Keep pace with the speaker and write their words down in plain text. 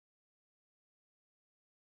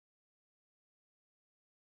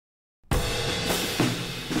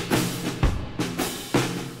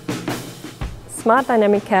Smart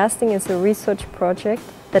dynamic casting is a research project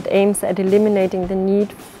that aims at eliminating the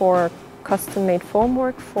need for custom-made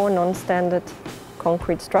formwork for non-standard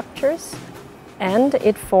concrete structures, and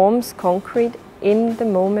it forms concrete in the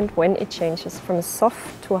moment when it changes from a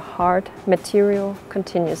soft to a hard material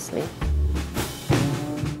continuously.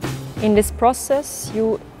 In this process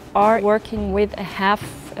you are working with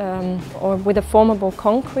with a formable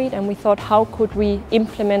concrete, and we thought, how could we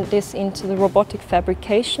implement this into the robotic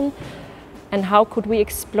fabrication, and how could we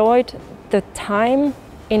exploit the time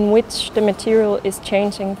in which the material is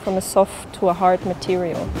changing from a soft to a hard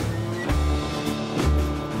material.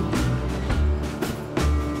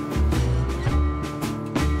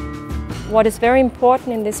 What is very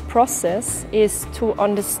important in this process is to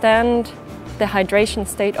understand the hydration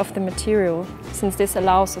state of the material, since this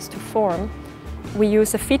allows us to form. We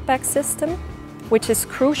use a feedback system, which is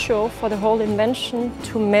crucial for the whole invention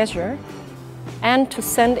to measure and to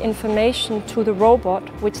send information to the robot,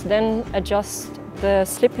 which then adjusts the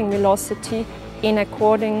slipping velocity in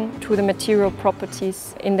according to the material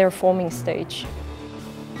properties in their forming stage.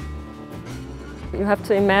 You have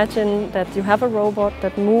to imagine that you have a robot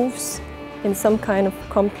that moves in some kind of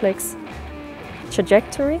complex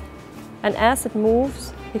trajectory, and as it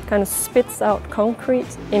moves, it kind of spits out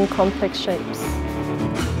concrete in complex shapes.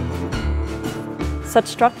 Such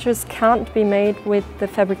structures can't be made with the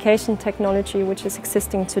fabrication technology which is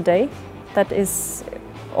existing today. That is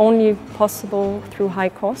only possible through high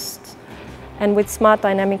costs. And with smart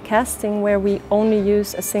dynamic casting, where we only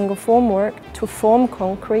use a single formwork to form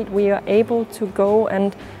concrete, we are able to go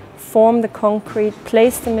and form the concrete,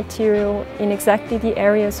 place the material in exactly the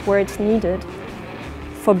areas where it's needed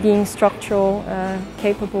for being structural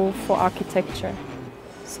capable for architecture.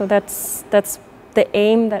 So that's the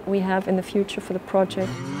aim that we have in the future for the project.